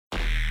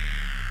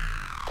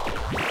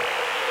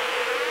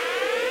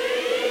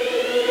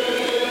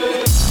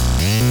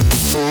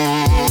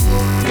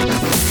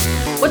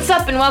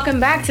and welcome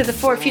back to the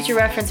For Future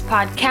Reference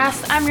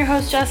podcast. I'm your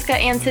host, Jessica,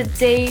 and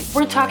today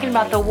we're talking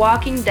about The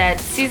Walking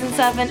Dead, Season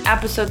 7,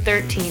 Episode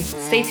 13.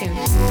 Stay tuned.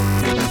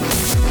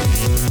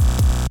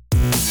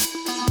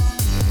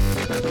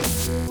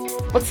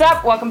 What's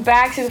up? Welcome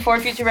back to the For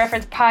Future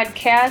Reference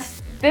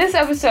podcast. This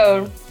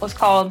episode was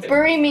called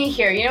Bury Me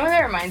Here. You know what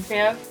that reminds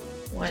me of?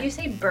 What? Did you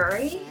say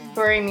bury?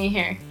 Bury Me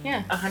Here.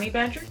 Yeah. A honey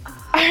badger?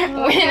 When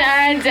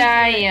I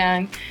die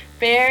young,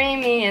 bury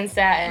me in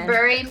satin.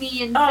 Bury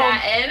me in Oh.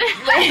 satin.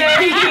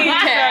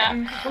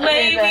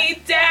 Lay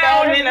me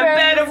down in a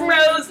bed of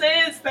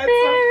roses. That's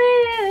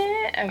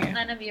Okay.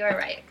 None of you are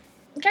right.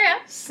 Carry on.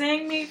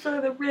 Sing me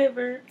for the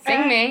river.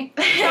 Sing me.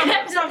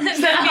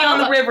 Send me on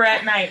the river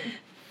at night.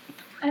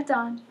 At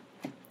dawn.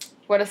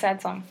 What a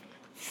sad song.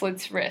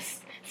 Slits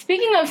wrists.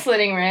 Speaking of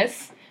slitting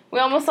wrists, we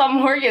almost saw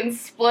Morgan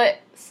slit.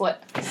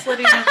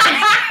 Slitting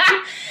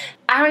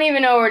I don't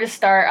even know where to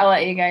start. I'll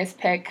let you guys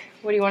pick.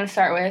 What do you want to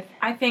start with?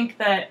 I think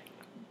that,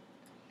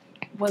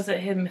 was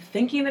it him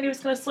thinking that he was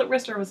going to slit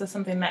wrist, or was it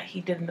something that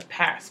he did in the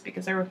past?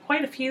 Because there were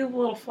quite a few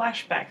little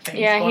flashback things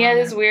Yeah, going he had on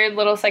this there. weird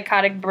little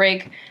psychotic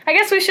break. I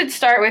guess we should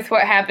start with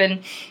what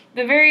happened.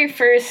 The very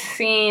first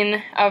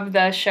scene of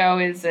the show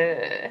is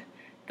the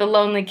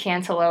Lonely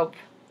Cantaloupe.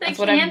 That's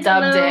what I've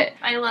dubbed it.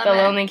 I love The it.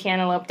 Lonely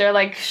Cantaloupe. They're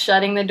like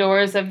shutting the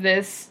doors of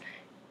this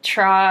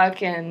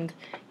truck and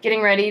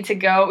getting ready to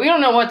go. We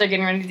don't know what they're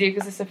getting ready to do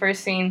because it's the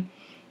first scene.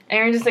 And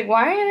we're just like,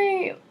 why are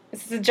they...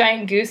 This is a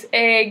giant goose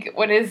egg.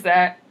 What is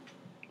that?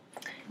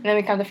 And then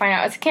we come to find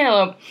out it's a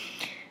cantaloupe.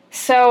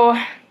 So,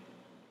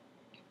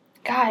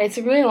 God, it's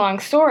a really long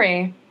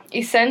story.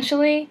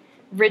 Essentially,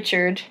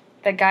 Richard,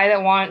 the guy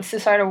that wants to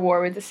start a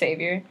war with the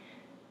Savior,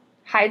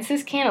 hides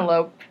his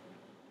cantaloupe,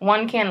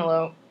 one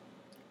cantaloupe,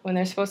 when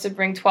they're supposed to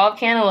bring 12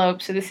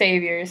 cantaloupes to the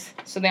Saviors.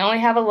 So they only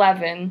have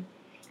 11.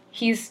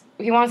 He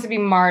wants to be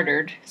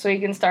martyred so he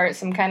can start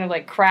some kind of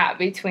like crap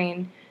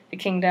between the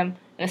kingdom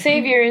and the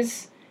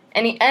Saviors.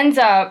 And he ends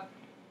up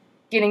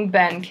getting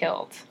Ben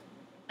killed.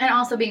 And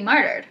also being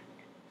martyred.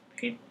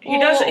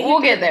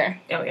 We'll get there.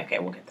 Oh, okay,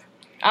 we'll get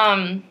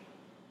there.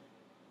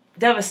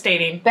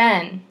 Devastating.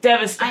 Ben.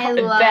 I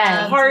love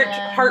Ben. Ben.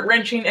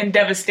 Heart-wrenching and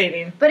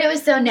devastating. But it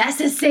was so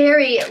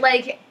necessary.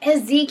 Like,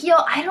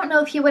 Ezekiel, I don't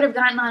know if he would have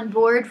gotten on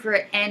board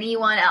for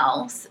anyone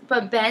else.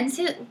 But Ben's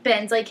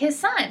like his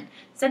son.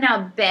 So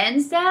now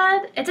Ben's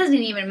dad, it doesn't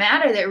even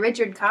matter that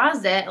Richard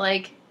caused it.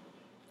 Like,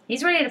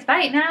 he's ready to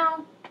fight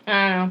now.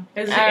 I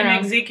don't know.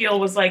 And Ezekiel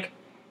was like,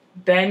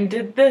 Ben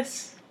did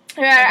this?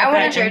 Yeah, I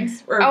want Richard.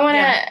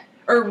 to...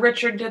 Or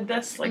Richard did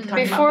this? Like,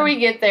 talking Before about we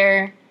get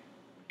there,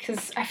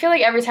 because I feel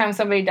like every time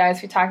somebody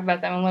dies, we talk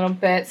about them a little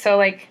bit. So,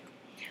 like,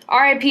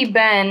 R.I.P.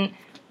 Ben,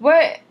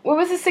 what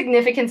was the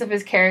significance of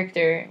his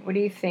character? What do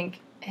you think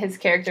his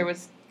character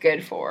was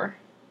good for?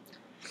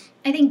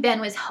 I think Ben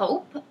was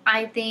hope.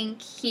 I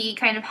think he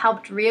kind of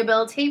helped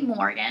rehabilitate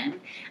Morgan.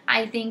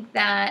 I think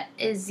that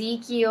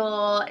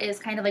Ezekiel is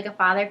kind of like a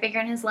father figure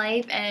in his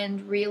life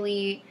and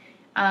really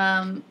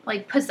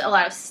puts a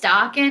lot of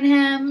stock in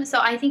him. So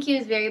I think he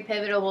was very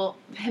pivotal.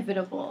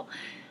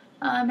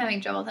 I'm having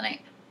trouble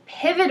tonight.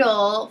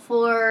 Pivotal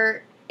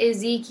for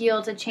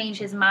Ezekiel to change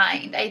his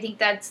mind. I think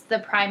that's the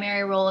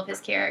primary role of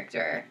his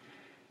character.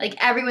 Like,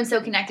 everyone's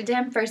so connected to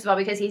him, first of all,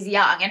 because he's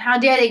young. And how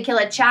dare they kill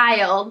a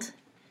child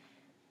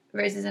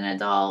versus an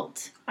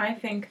adult? I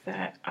think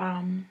that,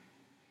 I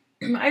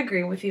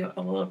agree with you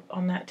a little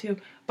on that too.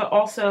 But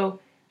also,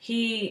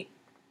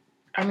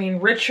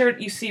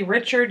 Richard, you see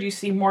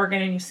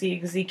Morgan, and you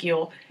see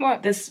Ezekiel.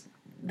 What? This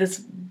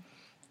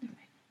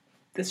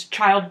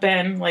child,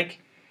 Ben, like,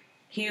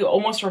 he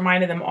almost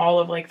reminded them all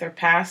of, like, their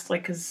past.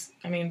 Like, because,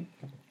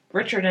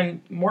 Richard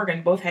and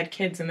Morgan both had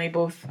kids, and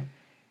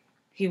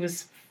he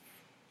was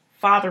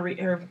fathering,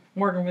 or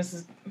Morgan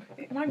was,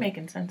 am I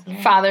making sense?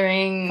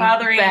 Fathering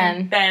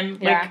Ben.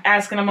 Like, Yeah.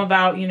 asking him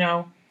about,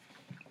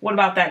 what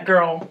about that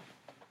girl?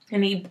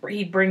 And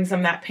he brings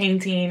him that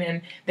painting,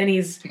 and then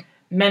he's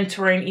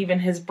mentoring even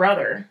his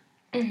brother.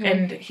 Mm-hmm.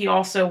 And he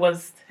also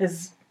was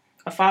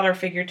a father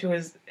figure to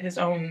his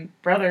own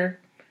brother,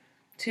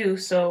 too.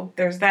 So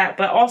there's that.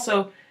 But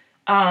also,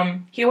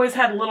 he always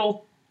had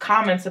little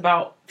comments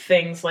about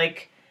things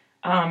like,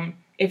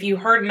 if you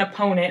hurt an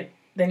opponent,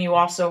 then you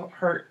also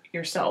hurt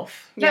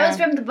yourself. That was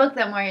from the book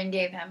that Morgan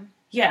gave him.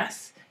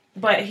 Yes.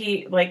 But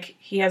he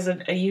has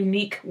a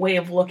unique way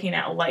of looking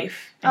at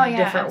life in a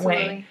different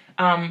way.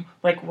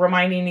 Like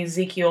reminding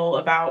Ezekiel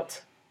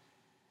about,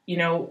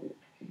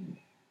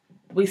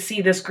 we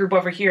see this group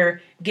over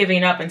here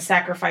giving up and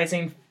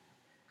sacrificing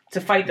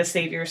to fight the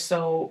Savior,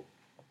 so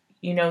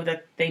you know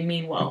that they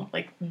mean well.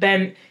 Like,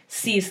 Ben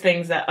sees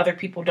things that other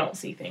people don't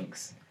see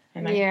things.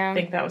 And I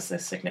think that was a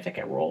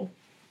significant role.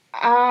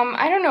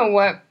 I don't know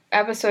what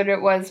episode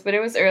it was, but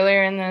it was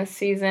earlier in the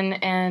season,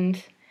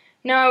 and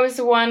no, it was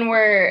the one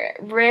where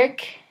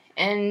Rick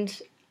and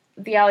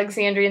the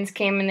Alexandrians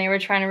came and they were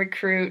trying to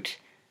recruit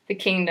the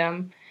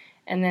kingdom,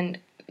 and then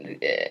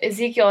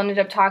Ezekiel ended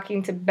up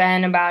talking to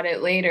Ben about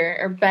it later,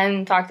 or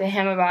Ben talked to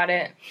him about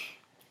it,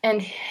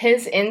 and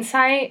his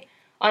insight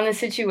on the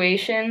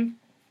situation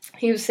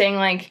he was saying,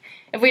 like,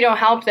 if we don't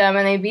help them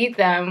and they beat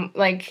them,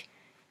 like,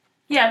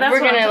 Yeah, that's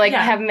we're what gonna, like,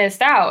 yeah. have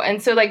missed out.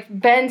 And so, like,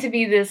 Ben to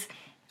be this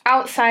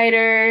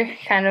outsider,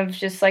 kind of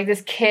just, like,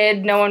 this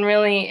kid, no one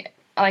really,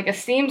 like,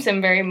 esteems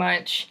him very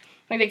much.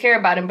 Like, they care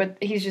about him, but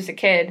he's just a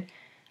kid.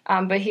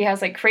 But he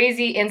has, like,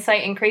 crazy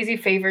insight and crazy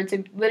favor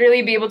to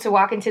literally be able to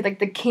walk into, like,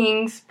 the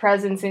king's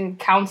presence and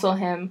counsel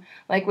him,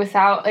 like,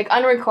 without, like,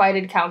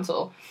 unrequited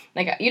counsel.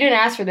 Like, you didn't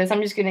ask for this,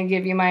 I'm just gonna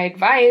give you my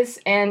advice,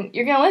 and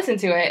you're gonna listen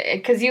to it,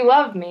 because you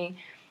love me.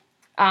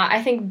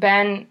 I think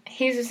Ben,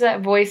 he's just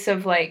that voice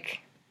of, like,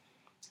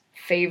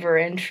 favor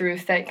and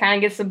truth that kind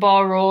of gets the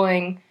ball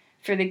rolling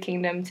for the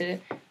kingdom to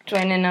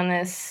join in on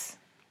this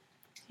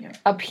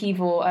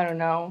upheaval, I don't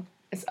know,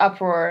 this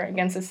uproar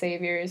against the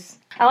saviors.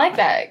 I like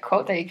that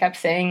quote that you kept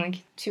saying, like,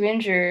 to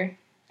injure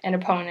an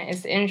opponent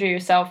is to injure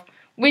yourself,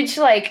 which,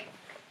 like,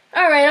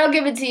 all right, I'll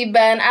give it to you,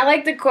 Ben. I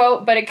like the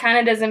quote, but it kind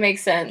of doesn't make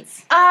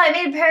sense. It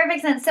made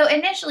perfect sense. So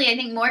initially, I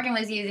think Morgan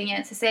was using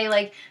it to say,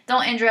 like,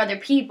 don't injure other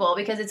people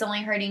because it's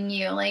only hurting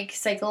you, like,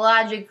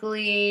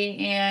 psychologically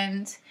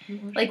and,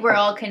 like, we're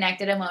all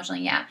connected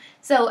emotionally, yeah.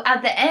 So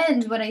at the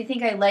end, what I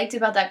think I liked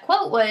about that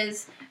quote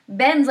was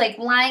Ben's, like,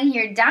 lying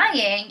here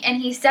dying,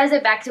 and he says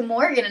it back to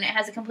Morgan, and it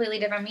has a completely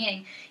different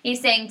meaning.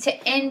 He's saying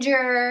to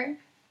injure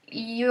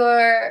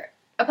your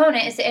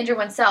opponent is to injure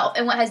oneself,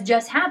 and what has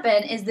just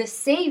happened is the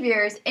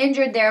saviors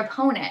injured their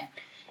opponent.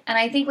 And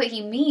I think what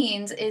he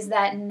means is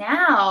that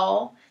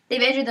now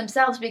they've injured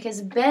themselves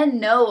because Ben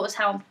knows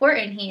how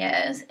important he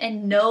is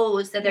and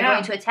knows that they're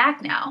going to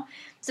attack now.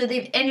 So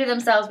they've injured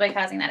themselves by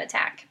causing that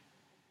attack.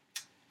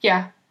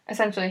 Yeah,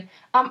 essentially.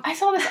 I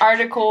saw this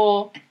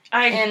article.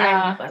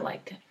 I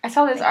liked it. I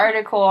saw this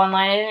article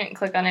online. I didn't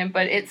click on it,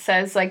 but it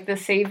says, like, the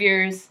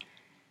saviors,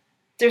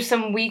 there's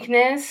some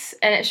weakness,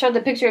 and it showed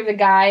the picture of the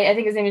guy, I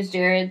think his name is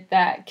Jared,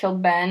 that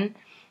killed Ben.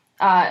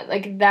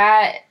 Like,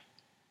 that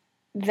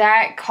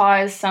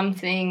caused some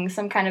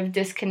kind of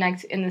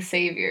disconnect in the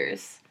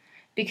saviors.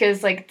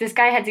 Because, like, this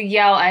guy had to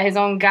yell at his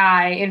own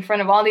guy in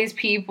front of all these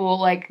people,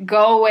 like,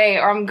 go away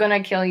or I'm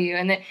gonna kill you.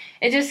 And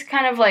it just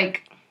kind of,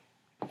 like,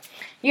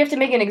 you have to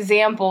make an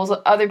example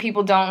so other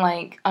people don't,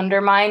 like,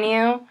 undermine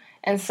you.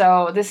 And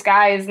so this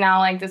guy is now,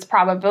 like, this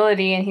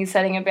probability, and he's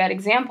setting a bad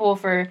example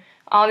for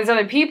all these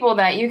other people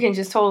that you can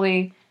just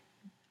totally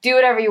do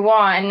whatever you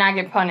want and not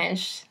get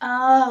punished.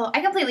 Oh,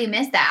 I completely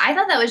missed that. I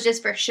thought that was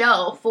just for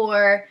show,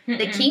 for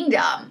the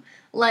kingdom.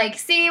 Like,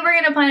 see, we're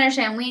going to punish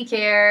him, we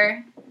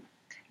care.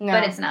 No,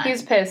 but it's not. He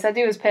was pissed. That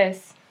dude was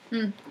pissed.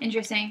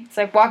 Interesting. It's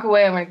like, walk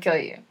away, I'm going to kill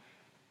you.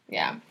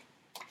 Yeah.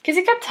 Because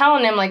he kept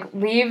telling him, like,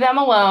 leave them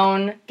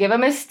alone, give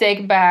him his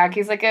steak back.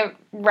 He's like a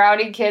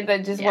rowdy kid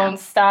that just won't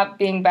stop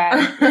being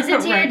bad.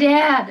 Listen to your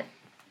dad.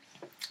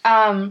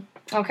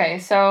 Okay,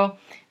 so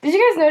did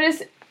you guys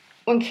notice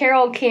when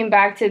Carol came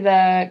back to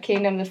the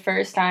kingdom the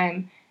first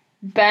time,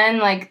 Ben,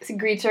 like,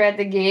 greets her at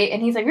the gate,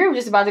 and he's like, we were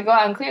just about to go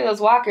out and clear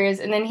those walkers,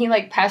 and then he,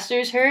 like,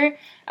 pesters her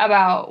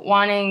about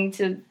wanting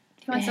to...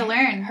 He wants to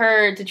learn.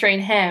 Her to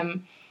train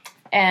him,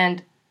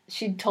 and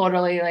she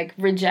totally, like,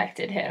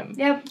 rejected him.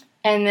 Yep.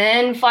 And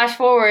then, flash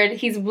forward,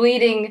 he's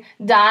bleeding,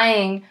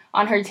 dying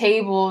on her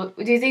table.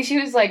 Do you think she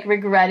was, like,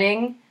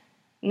 regretting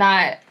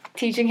not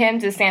teaching him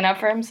to stand up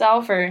for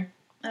himself, or...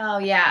 Oh,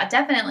 yeah,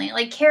 definitely.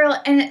 Like, Carol,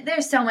 and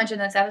there's so much in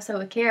this episode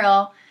with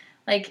Carol,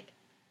 like,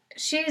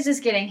 she's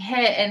just getting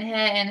hit and hit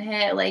and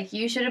hit. Like,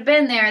 you should have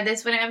been there.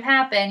 This wouldn't have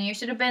happened. You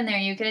should have been there.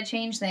 You could have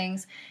changed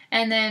things.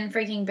 And then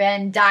freaking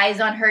Ben dies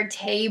on her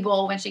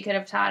table when she could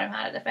have taught him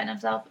how to defend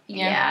himself.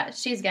 Yeah,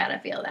 she's got to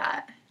feel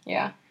that.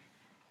 Yeah.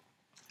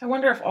 I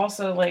wonder if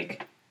also,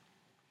 like,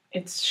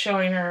 it's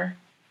showing her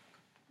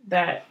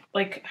that,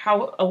 like,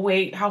 how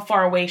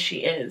far away she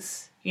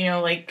is. You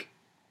know, like,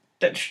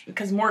 that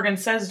because Morgan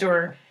says to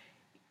her,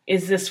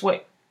 "Is this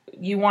what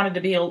you wanted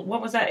to be?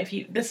 What was that? If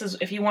you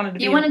wanted to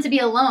be, you wanted to be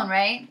alone,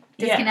 right?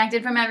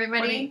 Disconnected from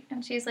everybody."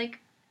 And she's like,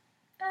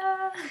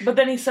 But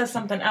then he says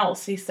something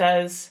else. He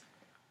says,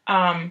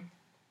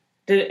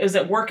 "Is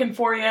it working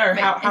for you, or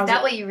right. Is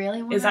that what you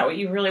really want? Is that what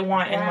you really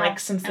want?" Yeah, and, like,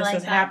 since this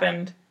has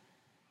happened,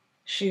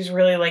 she's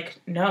really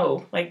like,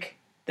 "No, like,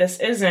 this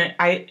isn't.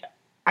 I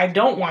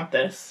don't want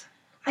this."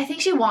 I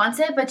think she wants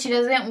it, but she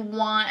doesn't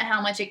want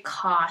how much it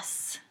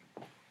costs.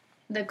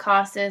 The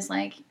cost is,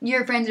 like,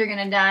 your friends are going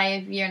to die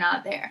if you're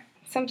not there.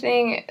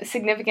 Something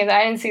significant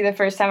I didn't see the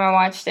first time I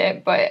watched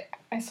it, but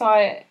I saw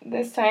it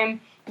this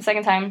time, the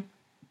second time.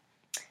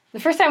 The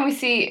first time we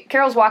see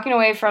Carol's walking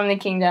away from the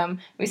kingdom,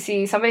 we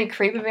see somebody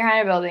creeping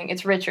behind a building.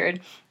 It's Richard.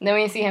 And then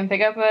we see him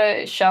pick up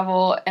a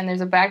shovel, and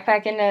there's a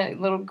backpack in a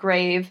little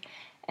grave,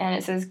 and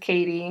it says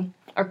Katie,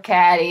 or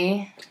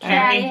Caddy,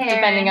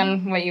 depending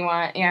on what you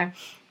want, yeah.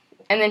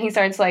 And then he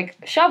starts, like,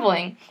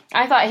 shoveling.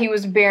 I thought he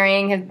was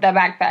burying the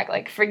backpack,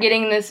 like,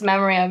 forgetting this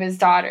memory of his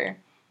daughter.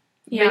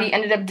 Yeah. But he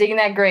ended up digging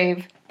that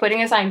grave,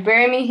 putting a sign,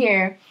 bury me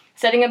here,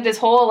 setting up this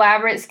whole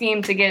elaborate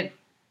scheme to get,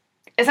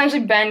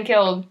 essentially, Ben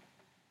killed.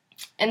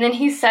 And then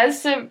he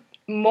says to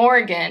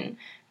Morgan,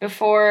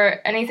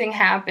 before anything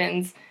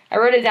happens, I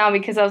wrote it down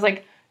because I was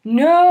like,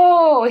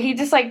 no! He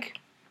just, like,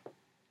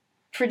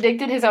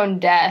 predicted his own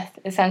death,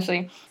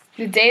 essentially.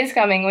 The day is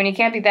coming when you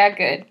can't be that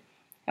good.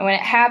 And when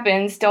it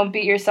happens, don't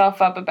beat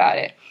yourself up about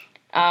it.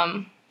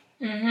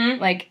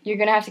 Like, you're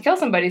going to have to kill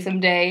somebody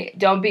someday.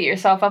 Don't beat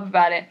yourself up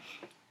about it.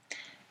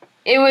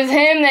 It was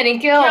him that he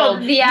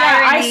killed. The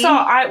Yeah, irony.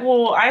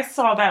 I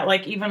saw that,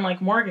 like, even,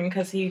 like, Morgan,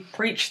 because he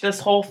preached this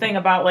whole thing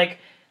about, like,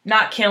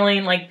 not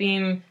killing, like,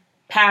 being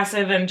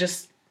passive and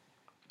just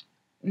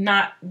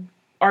not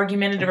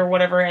argumentative or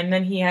whatever, and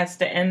then he has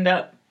to end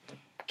up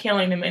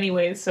killing him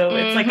anyway, so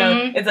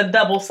it's a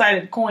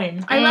double-sided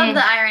coin. I love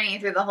the irony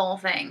through the whole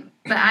thing.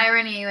 The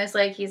irony was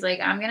like, he's like,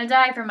 I'm gonna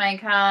die for my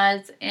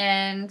cause,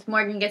 and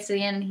Morgan gets to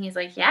the end and he's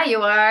like, yeah,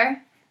 you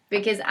are,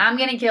 because I'm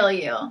gonna kill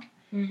you.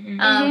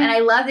 And I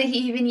love that he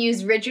even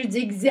used Richard's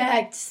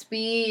exact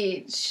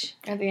speech.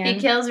 At the end. He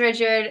kills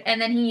Richard,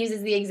 and then he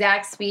uses the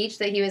exact speech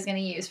that he was gonna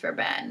use for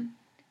Ben.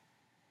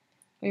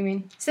 What do you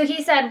mean? So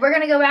he said, we're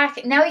going to go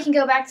back, now we can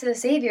go back to the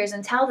Saviors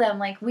and tell them,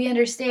 like, we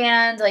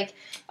understand, like,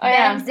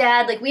 Ben's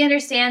dad, like, we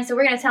understand, so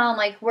we're going to tell them,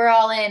 like, we're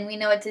all in, we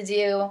know what to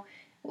do,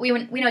 we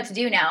know what to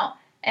do now.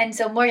 And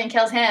so Morgan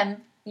kills him,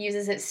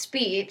 uses his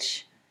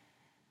speech,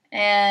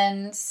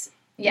 and,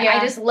 I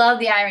just love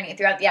the irony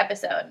throughout the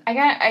episode.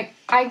 I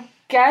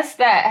guess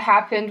that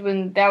happened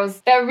when that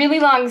was that really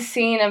long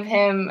scene of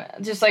him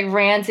just like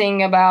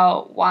ranting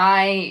about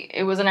why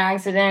it was an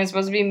accident, it's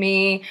supposed to be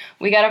me,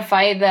 we gotta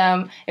fight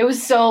them. It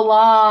was so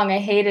long, I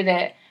hated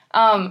it.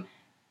 I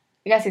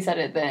guess he said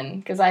it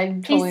then, because I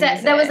totally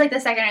missed that it. was like the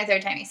second or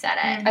third time he said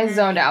it. I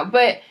zoned out,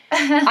 but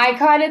I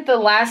caught it the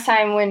last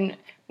time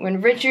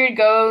when Richard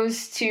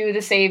goes to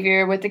the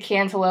Savior with the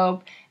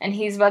cantaloupe and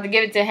he's about to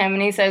give it to him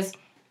and he says,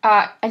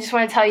 I just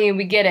want to tell you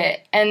we get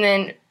it, and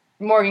then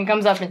Morgan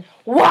comes up and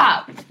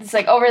wow, it's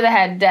like over the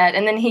head, dead.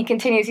 And then he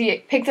continues. He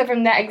picks up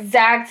from that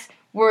exact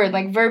word,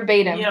 like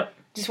verbatim. Yep.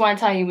 Just want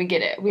to tell you, we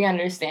get it. We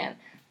understand.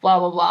 Blah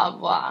blah blah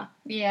blah.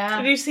 Yeah.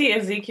 Did you see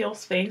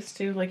Ezekiel's face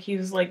too? Like he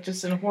was like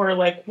just in horror.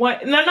 Like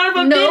what?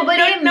 Nobody did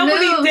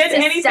anything.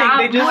 They just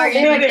They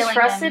Morgan like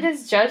trusted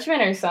his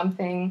judgment or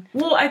something.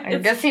 Well, I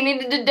guess he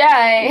needed to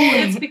die.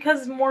 It's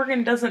because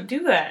Morgan doesn't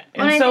do that,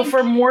 and Well, so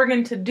for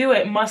Morgan to do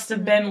it must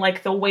have been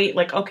like the weight.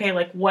 Like okay,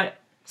 like what?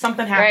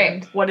 Something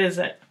happened. Right. What is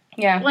it?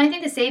 Yeah. Well, I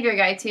think the Savior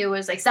guy, too,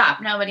 was like,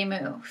 stop, nobody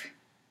move.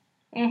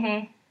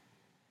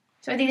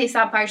 So I think they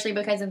stopped partially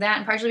because of that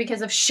and partially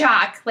because of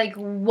shock. Like,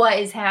 what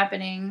is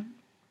happening?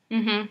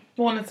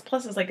 Well, and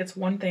it's like it's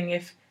one thing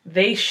if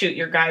they shoot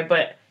your guy,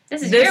 but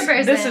This is your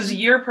person. This is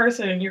your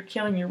person, and you're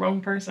killing your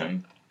own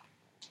person.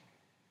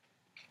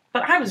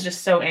 But I was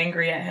just so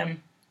angry at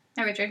him.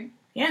 Hi, Richard.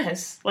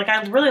 Yes. Like,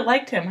 I really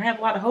liked him. I had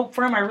a lot of hope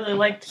for him. I really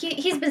liked...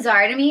 He's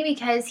bizarre to me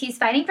because he's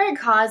fighting for a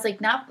cause, like,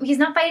 he's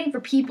not fighting for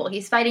people.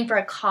 He's fighting for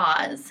a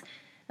cause.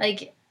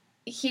 Like,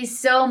 he's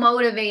so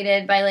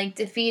motivated by, like,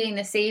 defeating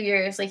the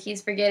Saviors. Like,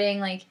 he's forgetting,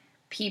 like,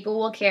 people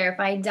will care if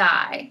I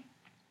die.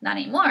 Not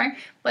anymore,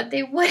 but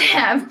they would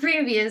have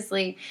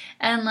previously.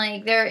 And,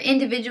 like, there are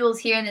individuals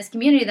here in this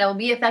community that will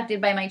be affected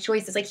by my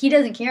choices. Like, he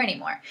doesn't care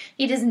anymore.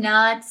 He does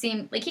not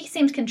seem... Like, he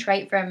seems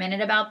contrite for a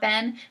minute about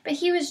Ben, but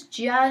he was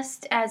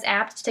just as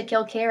apt to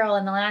kill Carol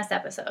in the last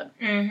episode.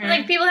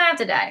 Like, people have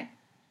to die.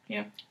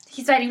 Yeah.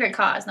 He's fighting for a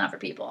cause, not for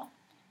people.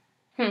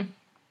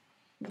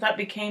 That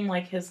became,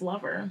 like, his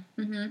lover.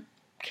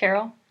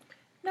 Carol?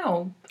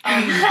 No.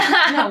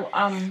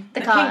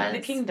 The cause. The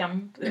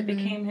kingdom. It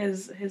became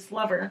his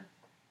lover.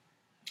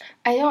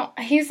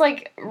 He's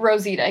like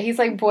Rosita. He's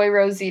like boy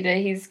Rosita.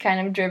 He's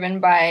kind of driven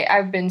by,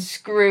 I've been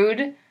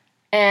screwed,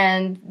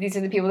 and these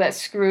are the people that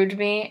screwed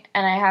me,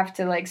 and I have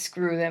to, like,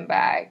 screw them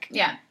back.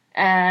 Yeah.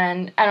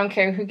 And I don't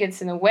care who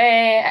gets in the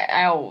way.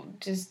 I'll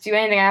just do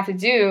anything I have to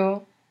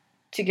do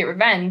to get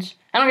revenge.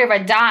 I don't care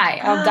if I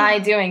die. I'll die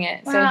doing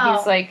it. Wow. So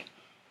he's like...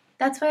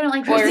 That's why I don't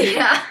like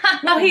Rosita.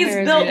 No,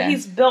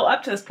 he's built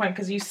up to this point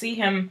because you see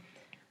him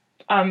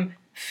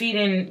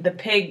feeding the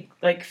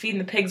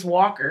pigs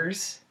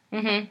walkers.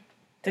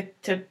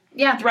 To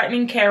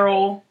threatening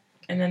Carol,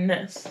 and then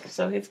this.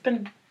 So it's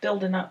been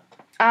building up.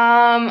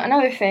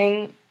 Another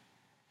thing,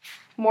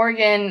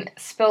 Morgan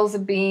spills the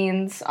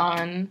beans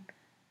on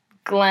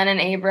Glenn and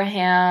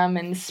Abraham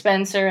and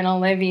Spencer and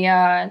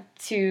Olivia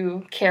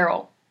to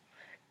Carol.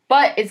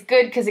 But it's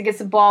good because it gets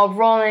the ball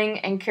rolling,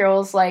 and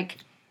Carol's like,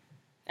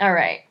 all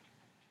right,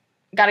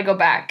 gotta go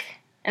back.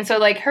 And so,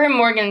 like, her and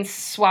Morgan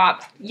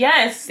swap.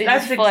 Yes,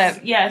 that's flip.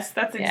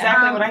 That's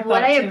exactly what I thought.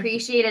 What I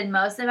appreciated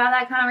most about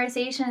that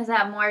conversation is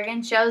that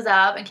Morgan shows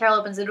up and Carol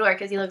opens the door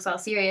because he looks all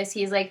serious.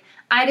 He's like,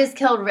 I just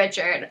killed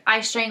Richard.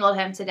 I strangled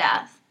him to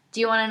death. Do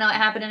you want to know what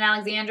happened in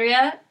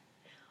Alexandria?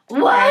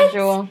 What?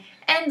 Casual.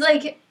 And,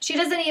 like, she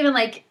doesn't even,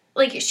 like,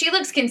 she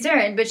looks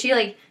concerned, but she,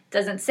 like,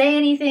 doesn't say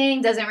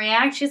anything, doesn't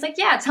react. She's like,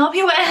 yeah, tell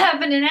me what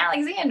happened in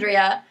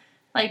Alexandria.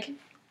 Like,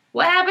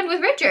 what happened with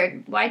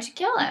Richard? Why'd you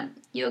kill him?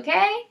 You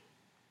okay?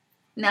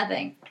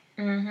 Nothing.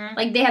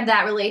 Like, they have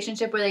that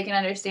relationship where they can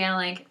understand,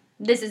 like,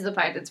 this is the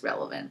part that's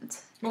relevant.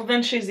 Well,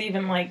 then she's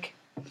even like,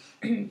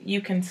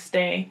 you can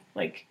stay.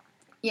 Like,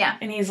 yeah.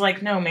 And he's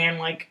like, no, man,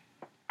 like,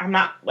 I'm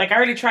not, like, I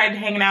already tried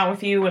hanging out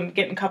with you and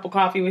getting a cup of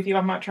coffee with you.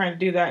 I'm not trying to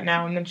do that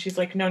now. And then she's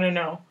like,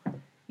 no.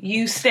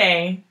 you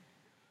stay,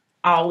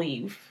 I'll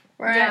leave.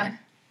 Right. Yeah.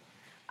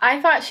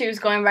 I thought she was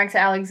going back to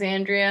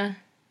Alexandria.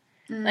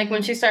 Like,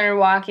 when she started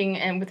walking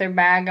and with her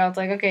bag, I was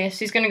like, okay,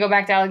 she's going to go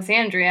back to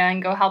Alexandria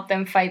and go help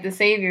them fight the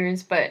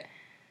Saviors. But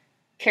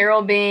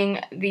Carol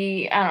being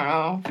the, I don't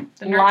know,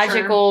 The nurturer.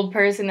 logical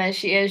person that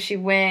she is, she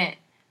went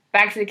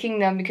back to the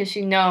kingdom because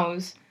she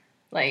knows,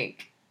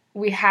 like,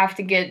 we have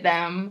to get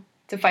them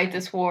to fight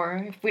this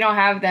war. If we don't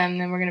have them,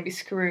 then we're going to be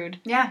screwed.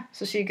 Yeah.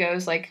 So she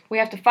goes, like, we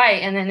have to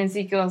fight. And then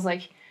Ezekiel's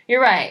like, you're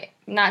right,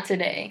 not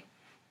today.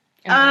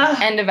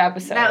 And end of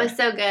episode. That was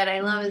so good.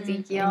 I love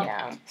Ezekiel.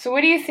 Yeah. So what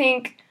do you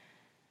think?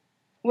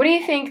 What do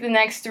you think the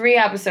next 3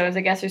 episodes?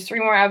 I guess there's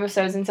 3 more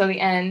episodes until the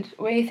end.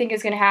 What do you think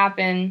is going to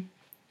happen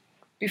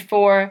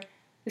before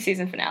the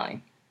season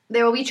finale?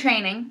 There will be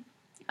training.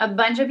 A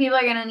bunch of people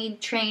are going to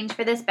need trained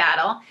for this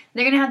battle.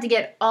 They're going to have to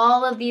get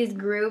all of these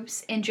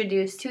groups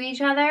introduced to each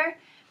other.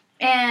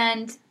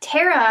 And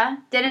Tara,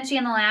 didn't she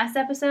in the last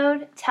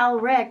episode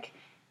told Rick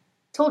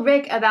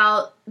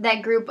about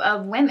that group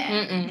of women?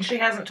 Mm-mm. She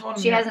hasn't told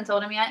him She yet. hasn't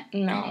told him yet?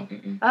 No.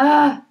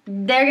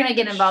 They're going to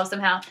get involved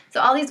somehow. So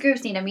all these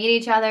groups need to meet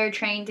each other,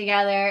 train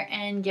together,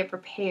 and get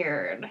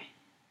prepared.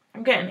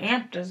 I'm getting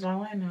amped is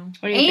all I know.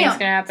 What do you think is going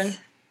to happen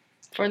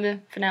for the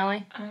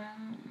finale?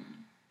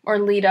 Or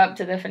lead up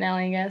to the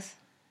finale, I guess.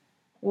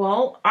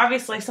 Well,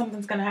 obviously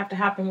something's going to have to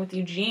happen with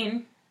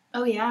Eugene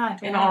Oh, yeah.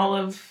 and all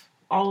of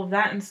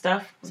that and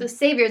stuff. So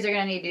saviors are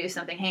going to need to do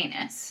something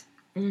heinous.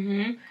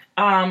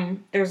 Mm-hmm.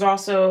 There's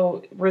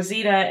also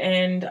Rosita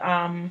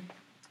and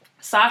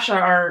Sasha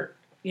are,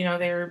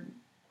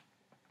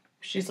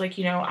 she's like,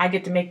 I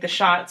get to make the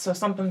shot, so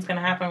something's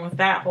going to happen with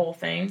that whole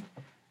thing.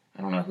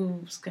 I don't know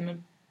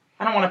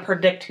I don't want to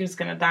predict who's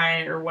going to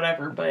die or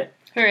whatever, but.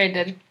 Who already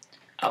did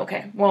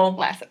Okay, well.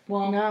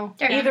 no.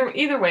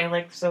 Either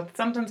way, so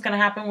something's going to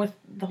happen with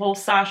the whole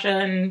Sasha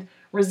and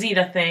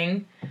Rosita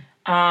thing.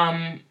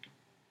 Where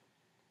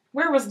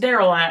was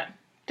Daryl at?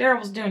 Daryl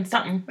was doing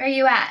something. Where are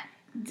you at?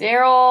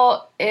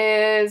 Daryl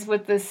is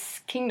with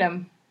this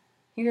kingdom.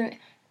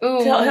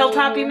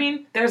 Hilltop, you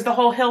mean? There's the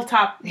whole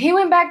Hilltop. He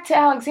went back to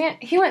Alexandria.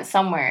 He went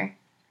somewhere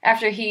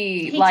after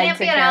he lied can't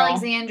to be at Carol.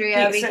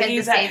 Alexandria because the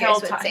he's at saviors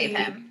would Hilltop. save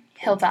him.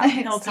 Hilltop.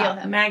 Steal Hilltop.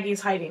 him.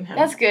 Maggie's hiding him.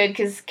 That's good,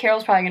 because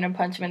Carol's probably going to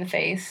punch him in the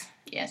face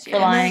Yes, she for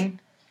is. lying.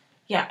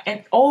 Yeah,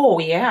 and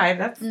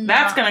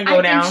that's gonna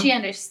go down. I think she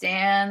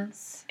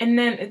understands. And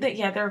then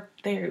they're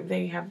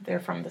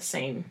from the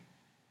same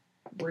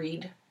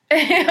breed.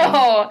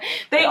 Oh,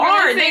 They We're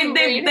are. the same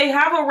breed. They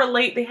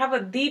have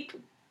a deep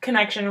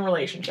connection and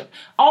relationship.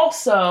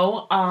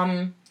 Also,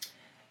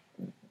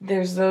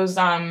 there's those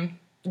Jedi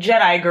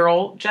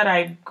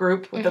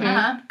group with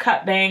the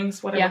cut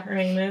bangs, whatever her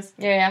name is.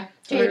 Yeah.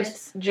 So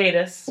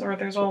Jadis, or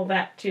there's all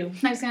that too.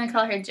 I was gonna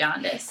call her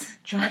Jaundice.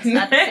 That's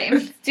Not the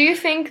same. Do you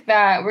think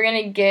that we're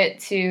going to get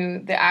to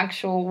the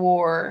actual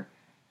war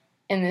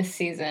in this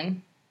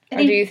season? Or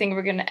do you think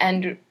we're going to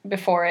end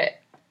before it?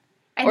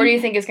 Or do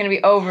you think it's going to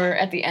be over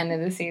at the end of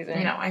the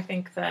season? No, I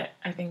think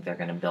they're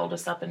going to build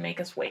us up and make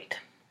us wait.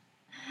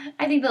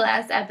 I think the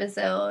last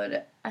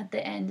episode, at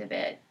the end of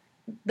it,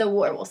 the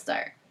war will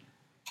start.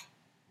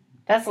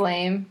 That's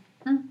lame.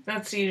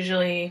 That's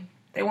usually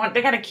they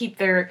got to keep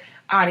their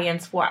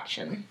audience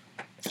watching.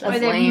 Or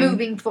they're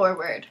moving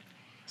forward.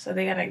 So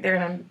they're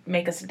gonna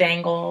make us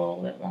dangle a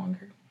little bit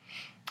longer.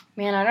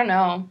 Man, I don't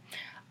know.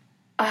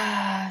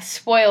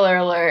 Spoiler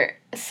alert.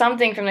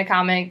 Something from the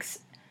comics.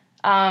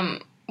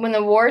 When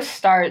the war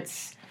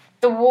starts,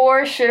 the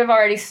war should have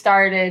already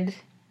started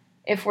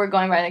if we're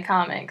going by the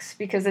comics.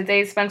 Because the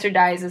day Spencer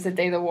dies is the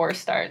day the war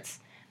starts.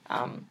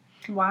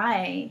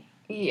 Why?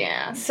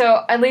 Yeah,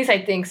 so at least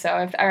I think so,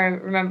 if I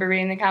remember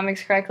reading the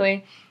comics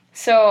correctly.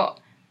 So,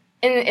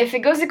 if it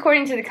goes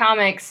according to the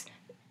comics,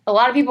 a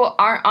lot of people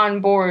aren't on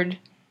board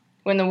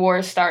when the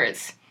war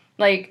starts.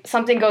 Like,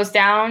 something goes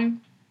down,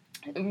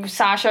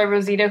 Sasha,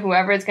 Rosita,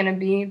 whoever it's going to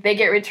be, they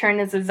get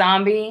returned as a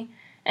zombie,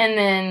 and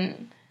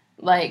then,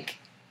 like,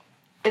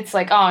 it's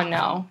like, oh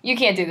no, you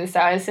can't do this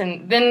to us,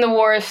 and then the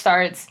war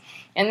starts,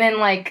 and then,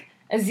 like,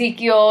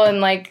 Ezekiel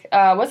and, like,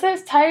 what's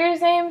this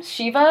tiger's name?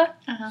 Shiva?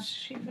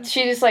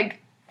 She just, like,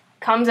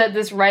 comes at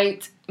this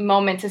right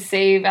moment to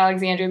save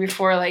Alexandria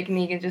before, like,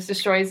 Negan just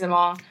destroys them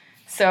all.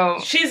 So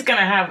she's a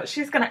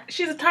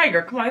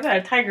tiger. Come on, I got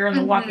a tiger in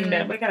The Walking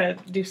Dead. We gotta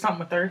do something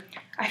with her.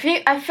 I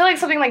feel like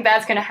something like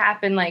that's gonna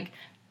happen. Like,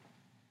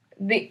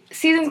 the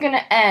season's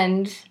gonna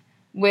end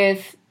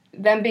with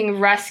them being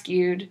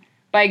rescued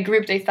by a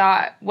group they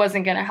thought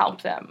wasn't gonna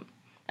help them.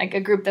 Like,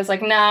 a group that's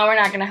like, no, we're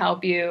not gonna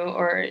help you,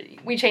 or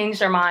we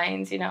changed our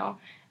minds, And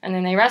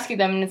then they rescue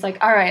them, and it's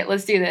like, all right,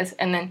 let's do this.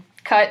 And then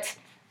cut.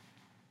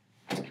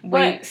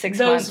 Wait 6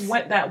 months.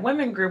 That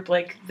women group,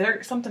 like,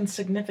 something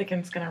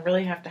significant's gonna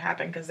really have to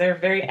happen because they're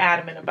very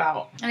adamant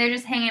about. And they're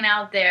just hanging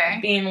out there.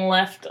 Being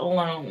left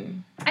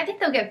alone. I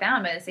think they'll get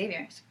found by the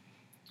saviors.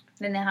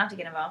 Then they'll have to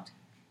get involved.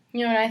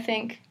 You know what I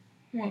think?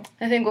 What?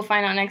 I think we'll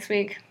find out next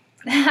week.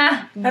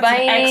 That's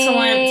Bye.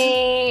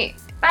 excellent.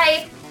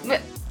 Bye.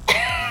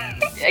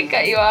 I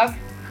cut you off.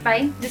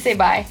 Bye. Just say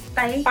bye.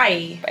 Bye.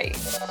 Bye. Bye.